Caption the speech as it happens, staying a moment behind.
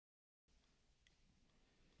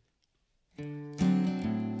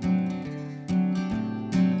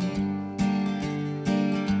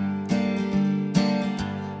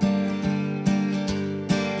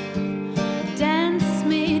Dance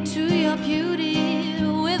me to your beauty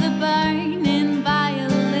with a burning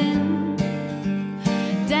violin.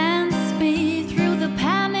 Dance me through the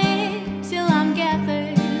panic till I'm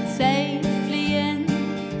gathered safely in.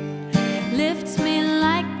 Lift me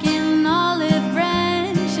like an olive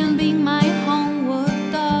branch and be my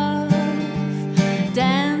homeward dove.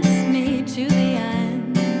 Dance me to the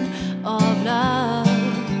end of love.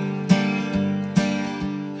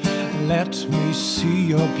 Let me see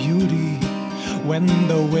your beauty when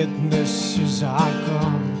the witnesses are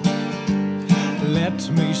gone. Let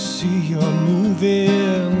me see you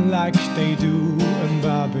moving like they do in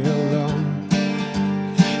Babylon.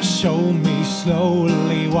 Show me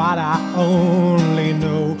slowly what I only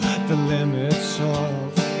know the limits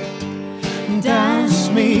of. Dance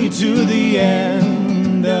me to the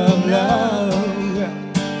end of love.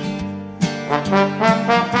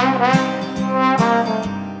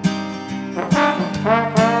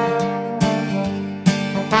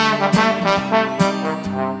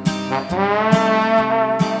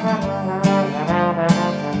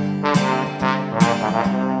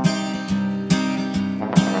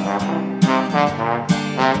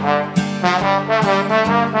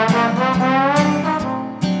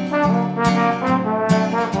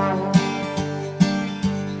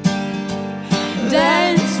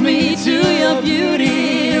 Dance me to your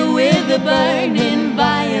beauty with a burning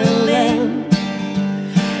violin.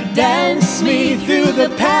 Dance me through the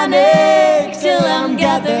panic till I'm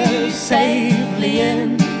gathered safely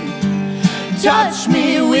in. Touch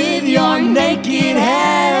me with your naked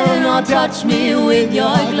hand or touch me with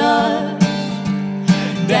your glove.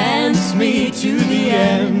 Dance me to the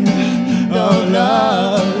end of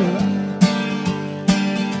love.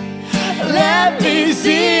 Let me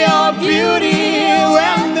see your beauty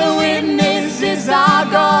when the witnesses are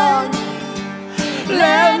gone.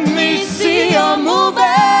 Let me see you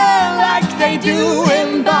moving like they do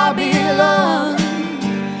in Babylon.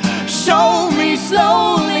 Show me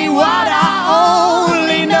slowly what I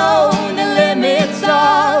only know the limits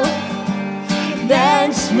of.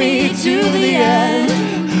 Dance me to the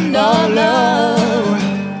end of love.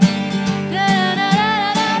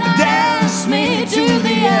 Dance me to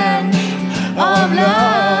the end of love.